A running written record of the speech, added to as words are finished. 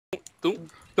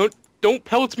Don't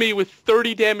pelt me with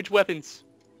 30 damage weapons.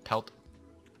 Pelt.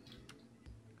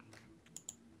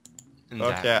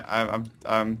 Okay,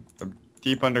 I'm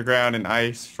deep underground in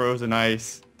ice, frozen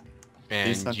ice.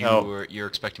 And you're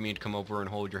expecting me to come over and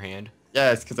hold your hand?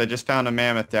 Yes, because I just found a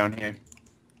mammoth down here.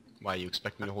 Why, you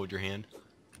expect me to hold your hand?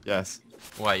 Yes.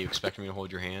 Why, you expect me to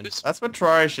hold your hand? That's what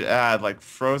Terraria should add, like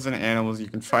frozen animals you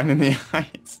can find in the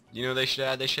ice. You know, they should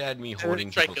add me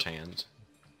holding people's hands.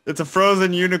 It's a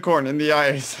frozen unicorn in the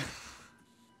ice.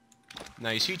 Now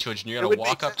you see, children, you gotta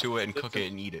walk up to it and cook it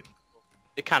and eat it.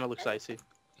 It kind of looks icy.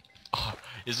 Oh,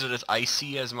 is it as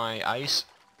icy as my ice?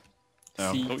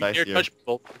 No, See, it's you're icier.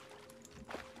 touchable.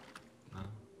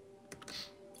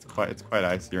 It's quite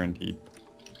icier indeed.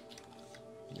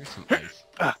 Here's some ice.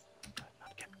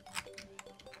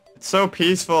 It's so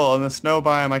peaceful in the snow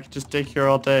biome. I could just dig here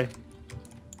all day.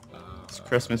 It's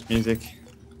Christmas music.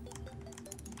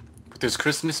 There's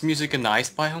Christmas music in the ice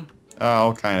biome?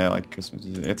 All kind of like Christmas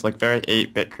music. It's like very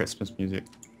 8-bit Christmas music.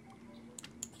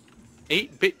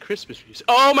 8-bit Christmas music.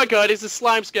 Oh my god, it's a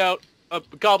slime scout. A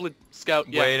goblin scout.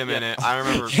 Yeah, Wait a minute, I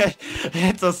remember...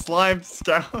 It's a slime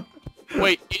scout.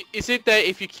 Wait, is it that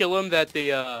if you kill him that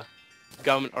the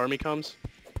government army comes?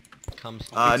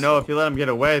 No, if you let him get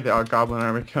away, the goblin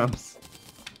army comes.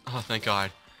 Oh, thank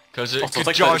God. Because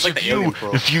like Josh,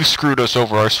 if you screwed us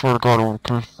over, I swear to God, I would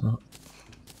curse that.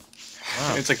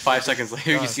 Wow. It's like 5 seconds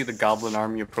later, you see the goblin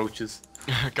army approaches.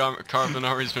 Goblin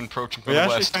army's been approaching from We the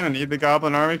actually west. kind of need the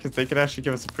goblin army because they could actually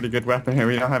give us a pretty good weapon here.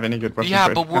 We don't have any good weapons. Yeah,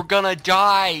 right but now. we're gonna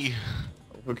die!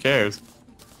 Who cares?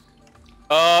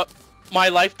 My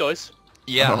life does.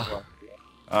 Yeah.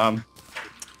 I'm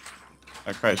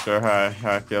not quite sure how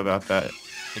I feel about that.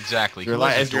 Exactly.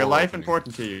 Is your life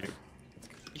important to you?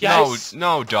 Yes.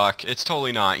 No, Doc. It's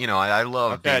totally not. You know, I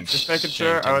love Okay, being just making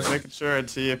sure. shanked I was in the- making sure and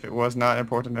see if it was not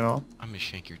important at all. I'm gonna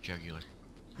shank your jugular.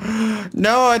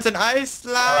 No, it's an ice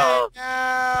slime!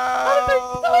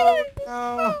 No!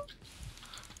 No!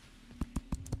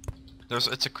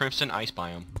 It's a crimson ice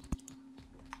biome.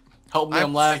 Help me,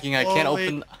 I'm lagging. I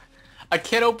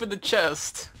can't open the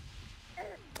chest.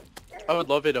 I would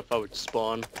love it if I would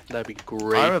spawn. That'd be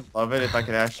great. I would love it if I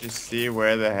could actually see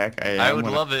where the heck I am. I would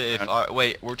love it if...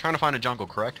 wait, we're trying to find a jungle,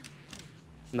 correct?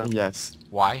 No. Yes.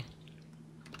 Why?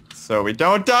 So we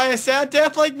don't die a sad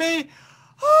death like me!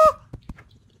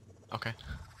 Okay.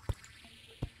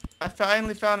 I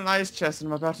finally found an ice chest and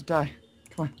I'm about to die.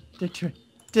 Come on, dig to it.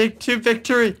 Dig to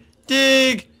victory!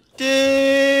 Dig!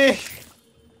 Dig!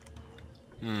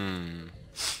 Hmm.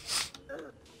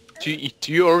 Do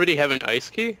you already have an ice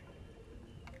key?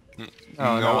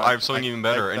 No, I have something even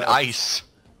better. An ice.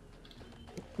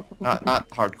 Not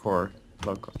hardcore.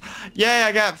 Local. Yay,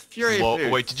 I got fury boots.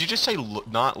 Wait, did you just say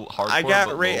not hardcore, I got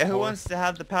but who low-core? wants to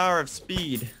have the power of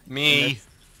speed? Me.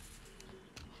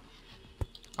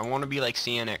 I want to be like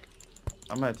Sonic.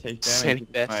 I'm gonna take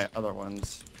Sonic damage with my Death. other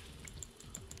ones.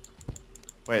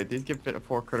 Wait, these give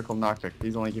 4 critical knockback.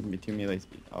 These only give me 2 melee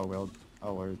speed. Oh well.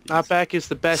 Oh, where are these? Knockback is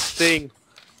the best thing.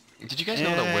 Did you guys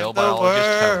know that In whale the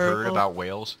biologists have heard world. about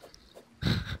whales?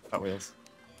 Hot whales.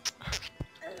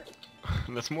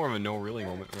 That's more of a no really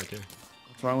moment right there.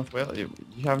 What's wrong with whales? You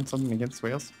having something against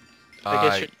whales? I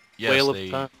guess you're yes, whale of they...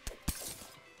 time.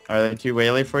 Are they too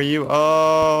whaley for you?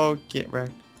 Oh, get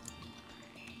wrecked.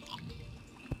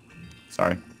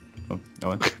 Sorry. Oh, no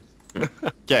one.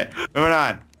 Okay, moving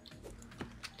on.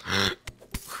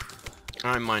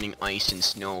 I'm mining ice and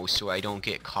snow so I don't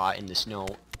get caught in the snow.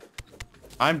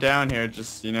 I'm down here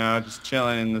just, just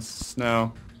chilling in the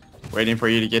snow. Waiting for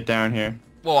you to get down here.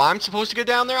 Well, I'm supposed to get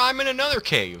down there? I'm in another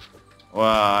cave. Well,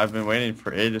 I've been waiting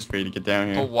for ages for you to get down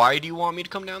here. But why do you want me to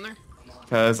come down there?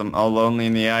 Because I'm all lonely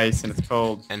in the ice and it's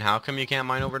cold. And how come you can't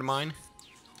mine over to mine?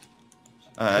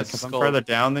 Because I'm further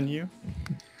down than you.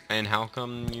 And how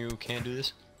come you can't do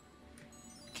this?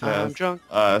 I'm drunk.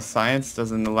 Science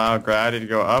doesn't allow gravity to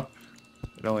go up.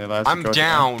 It only allows I'm to go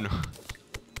down.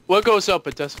 What goes up,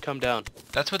 it doesn't come down.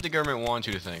 That's what the government wants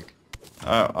you to think.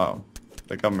 Oh.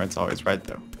 The government's always right,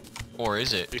 though. Or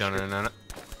is it? Dun-dun-dun-dun.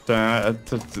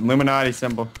 It's the Illuminati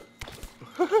symbol.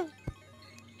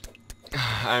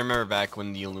 I remember back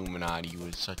when the Illuminati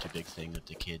was such a big thing with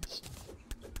the kids.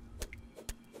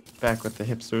 Back with the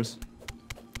hipsters.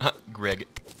 Greg.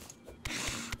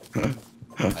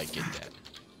 I get that.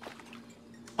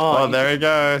 Oh, Well, there he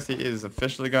goes. He is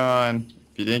officially gone.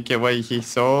 If you didn't get what he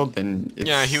sold, then it's...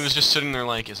 Yeah, he was just sitting there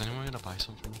like, is anyone gonna buy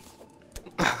something?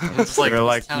 It's like, They're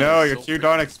like, this town no, is you're so too big.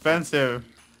 darn expensive.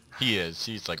 He is.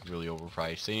 He's like really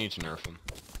overpriced. They need to nerf him.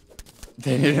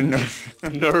 They need a nerf.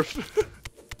 Nerf.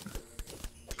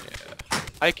 Yeah.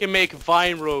 I can make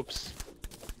vine ropes.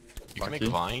 You can make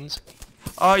Lucky. vines?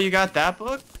 Oh, you got that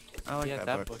book? I like Yeah,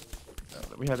 that book.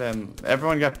 We had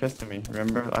everyone got pissed at me.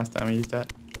 Remember last time I used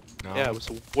that? No. Yeah, it was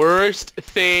the worst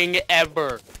thing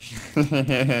ever.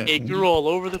 It grew all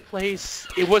over the place.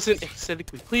 It wasn't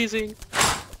aesthetically pleasing.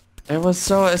 It was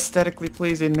so aesthetically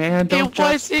pleasing, man. It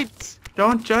wasn't.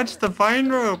 Don't judge the vine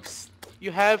ropes.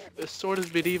 You have a sort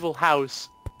of medieval house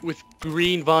with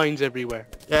green vines everywhere.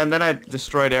 Yeah, and then I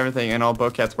destroyed everything and all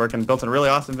BoatCat's work and built a really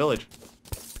awesome village.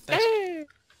 Hey.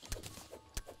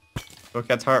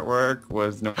 BoatCat's hard work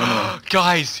was no.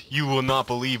 Guys, you will not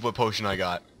believe what potion I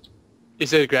got.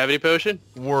 Is it a gravity potion?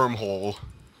 Wormhole.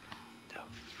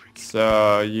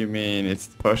 So you mean it's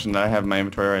the potion that I have in my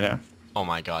inventory right now? Oh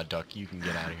my god, Duck, you can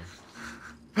get out of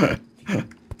here.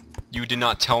 You did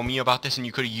not tell me about this and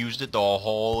you could have used it the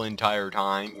whole entire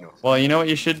time. You know. Well, you know what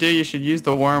you should do? You should use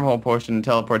the wormhole potion and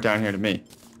teleport down here to me.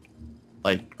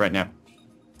 Like, right now.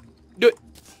 Do it.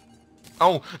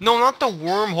 Oh, no, not the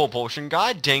wormhole potion.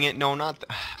 God dang it. No, not the...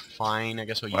 Fine, I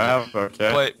guess I'll use Wow, it.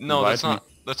 okay. But no, Invite me.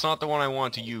 that's not the one I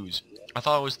wanted to use. I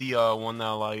thought it was the one that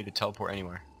allowed you to teleport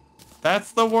anywhere.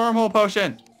 That's the wormhole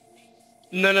potion!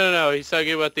 No. He's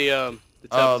talking about the Oh, the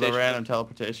teleportation. random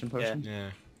teleportation potion? Yeah.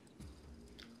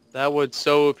 That would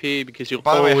so OP because you'll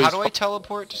By the way, always... how do I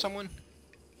teleport to someone?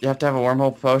 You have to have a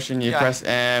wormhole potion, you Yeah. press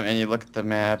M, and you look at the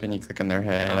map, and you click on their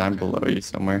head. Oh, I'm okay. below you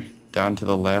somewhere. Down to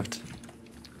the left.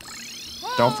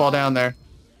 Don't fall down there.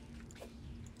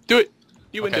 Do it.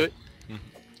 You would Okay. do it.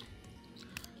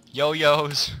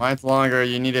 Yo-yos. Mine's longer,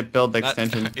 you need to build the That-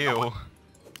 extension. Ew.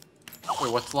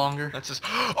 Wait, what's longer? That's just...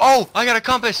 Oh! I got a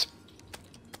compass!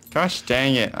 Gosh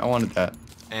dang it, I wanted that.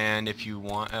 And if you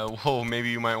want... whoa, maybe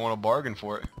you might want to bargain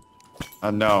for it.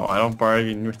 No, I don't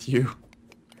bargain with you.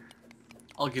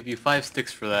 I'll give you 5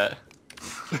 sticks for that.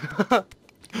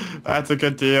 That's a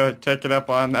good deal. Check it up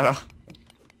on that.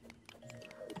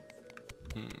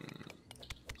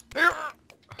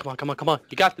 Come on.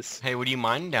 You got this. Hey, what do you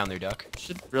mine down there, Duck? You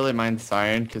should really mind this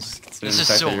iron, because considering This the is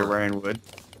fact that you're silver. wearing wood.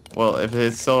 Well, if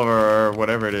it's silver or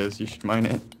whatever it is, you should mine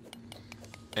it.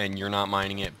 And you're not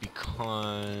mining it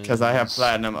because... Because I have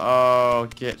platinum. Oh,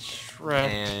 get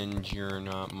shredded. And you're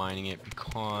not mining it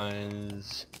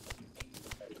because...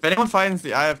 If anyone finds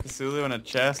the Eye of Cthulhu in a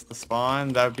chest, the spawn,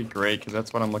 that would be great, because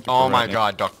that's what I'm looking for. Oh my right now.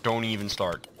 god, Duck, don't even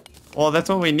start. Well, that's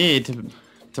what we need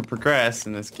to progress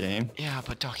in this game. Yeah,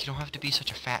 but Duck, you don't have to be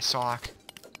such a fat sock.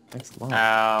 Thanks a lot.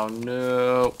 Ow,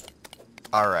 no.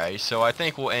 Alright, so I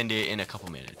think we'll end it in a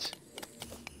couple minutes.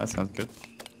 That sounds good.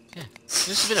 Yeah. This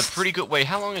has been a pretty good... Wait,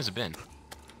 how long has it been?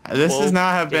 This does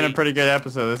not have been a 12 pretty good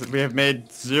episode. We have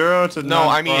made 0 to No, none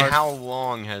I mean, progress. how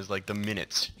long has, like, the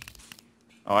minutes?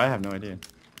 Oh, I have no idea.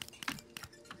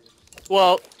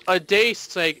 Well, a day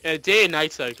and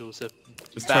night cycle is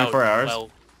Just about 24 hours?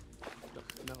 12.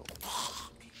 No.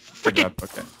 Good Freaking. job,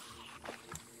 okay.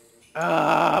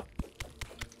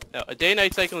 No, a day and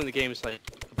night cycle in the game is like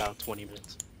about 20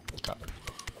 minutes.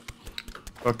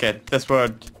 Okay, this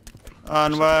word.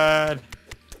 Onward.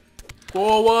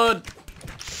 Forward!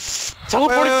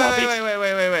 Teleporting zombies!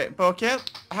 Wait.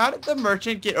 BoatCat, how did the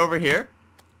merchant get over here?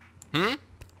 Hmm?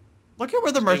 Look at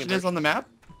where the merchant is on the map.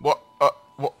 What?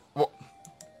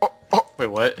 Wait,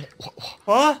 what?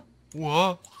 What?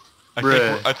 What?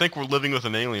 Bruh. I think we're living with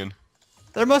an alien.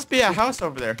 There must be a house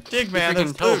over there. Dig, man,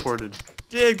 Freaking there's loot. teleported.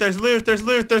 Dig, there's loot.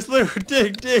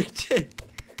 Dig.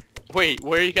 Wait,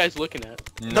 where are you guys looking at?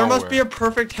 There must be a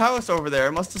perfect house over there.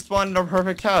 It must have spawned in a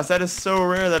perfect house. That is so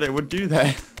rare that it would do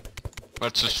that.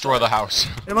 Let's destroy the house.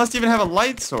 It must even have a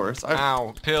light source.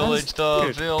 Ow. Pillage the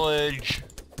weird. village.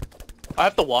 I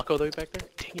have to walk all the way back there?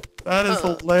 Dang it. That is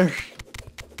hilarious.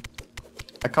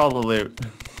 I call the loot.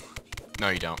 No,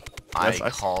 you don't. Yes, I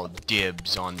call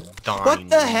dibs on thine. What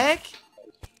the heck?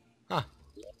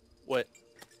 What?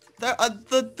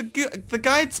 The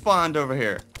guide spawned over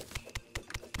here.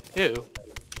 Ew.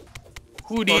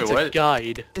 Who needs a what?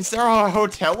 guide? Is there a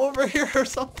hotel over here or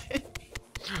something?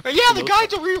 Yeah, the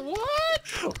guide's over here.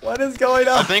 What? What is going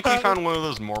on? I think we found one of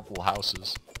those marble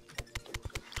houses.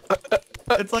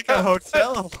 It's like a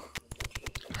hotel.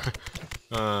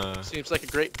 Seems like a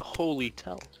great holy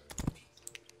tell.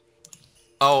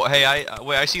 Oh, hey,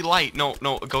 wait, I see light. No,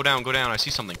 go down. I see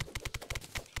something.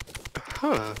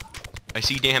 Huh. I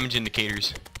see damage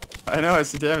indicators. I know, I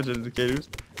see damage indicators.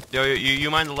 Yo,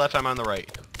 you mind the left, I'm on the right.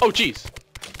 Oh, jeez.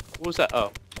 What was that?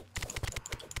 Oh.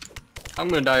 I'm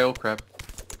gonna die, oh crap.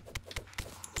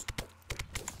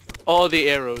 All the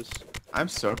arrows. I'm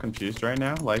so confused right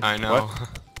now. Like, I know.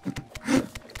 what?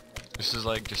 This is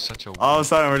like just such a... All of a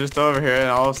sudden, we're just over here, and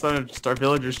all of a sudden, just our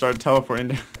villagers start teleporting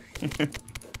down.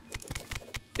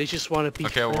 They just want to be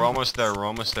Okay, we're friends.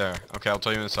 almost there. Okay, I'll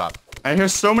tell you when to stop. I hear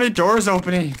so many doors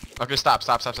opening. Okay, stop.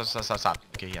 Okay,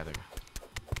 yeah, there you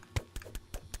go.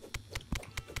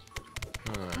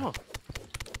 Oh.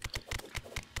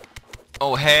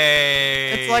 Oh,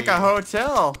 hey! It's like a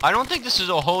hotel. I don't think this is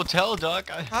a hotel, Duck.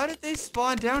 How did they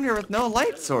spawn down here with no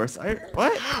light source?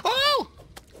 What? Oh!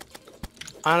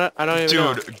 I don't even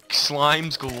know. Dude,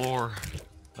 slimes galore.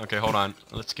 Okay, hold on.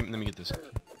 Let me get this.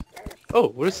 Oh,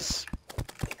 what is this?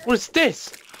 What is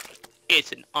this?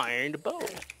 It's an ironed bow.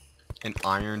 An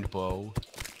ironed bow.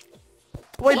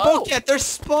 Wait, Whoa. BoatCat, they're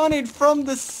spawning from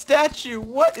the statue.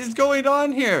 What is going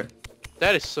on here?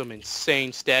 That is some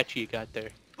insane statue you got there.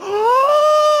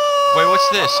 Wait, what's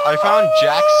this? I found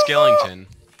Jack Skellington.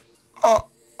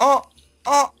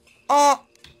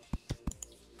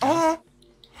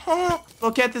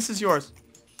 BoatCat, this is yours.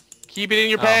 Keep it in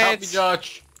your Help me, pants.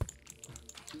 Josh.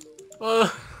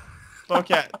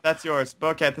 BoatCat, that's yours.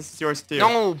 BoatCat, this is yours too.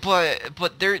 No,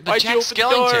 but they're the Why'd Jack you open the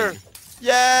door? Skellington.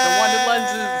 Yeah. The one that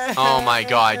lenses. Oh my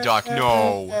God, Duck,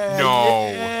 no, no.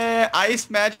 Yeah. Ice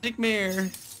magic mirror.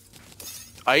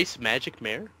 Ice magic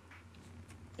mare?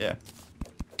 Yeah.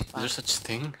 Is there such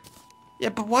thing? Yeah,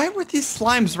 but why were these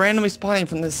slimes randomly spawning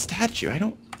from this statue? I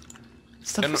don't.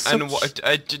 Stuff is so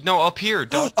No, up here,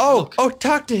 Duck. Oh, look.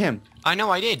 talk to him. I know,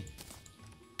 I did.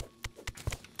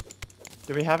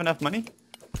 Do we have enough money?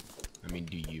 I mean,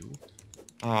 do you?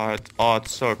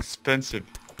 It's so expensive.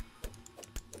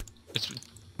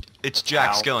 It's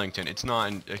Jack Ow. Skellington. It's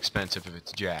not expensive if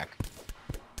it's Jack.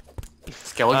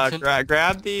 Skeleton?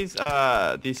 Grab these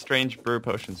strange brew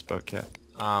potions, BoatCat.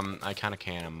 I kind of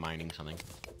can. I'm mining something.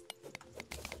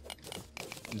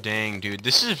 Dang, dude.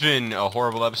 This has been a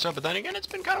horrible episode, but then again, it's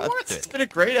been kind of worth It's it. been a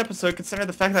great episode considering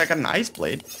the fact that I got an ice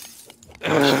blade.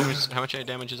 How much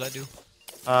damage does that do?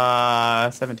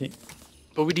 17.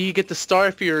 But we need to get the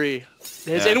Star Fury.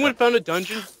 Has Yeah. anyone found a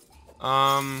dungeon?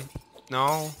 No.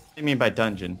 What do you mean by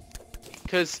dungeon?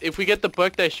 Because if we get the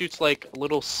book that shoots like a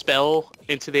little spell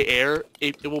into the air,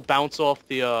 it will bounce off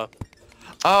the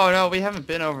Oh no, we haven't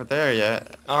been over there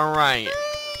yet. Alright.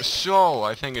 So,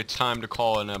 I think it's time to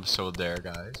call an episode there,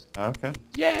 guys. Okay.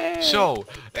 Yeah. So,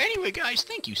 anyway, guys,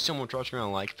 thank you so much for watching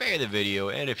around. Share the video,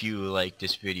 and if you like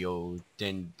this video,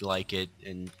 then like it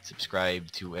and subscribe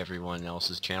to everyone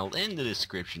else's channel in the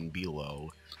description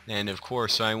below. And of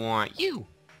course, I want you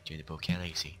to join the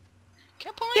BoatCatLegacy.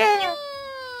 Yeah.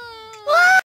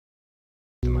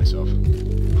 To myself.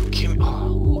 Give me,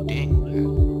 oh, dang.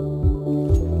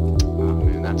 Oh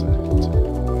man, that's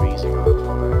amazing.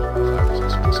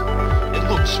 It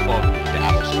looks ugly. The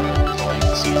atmosphere. All you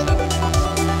can see is that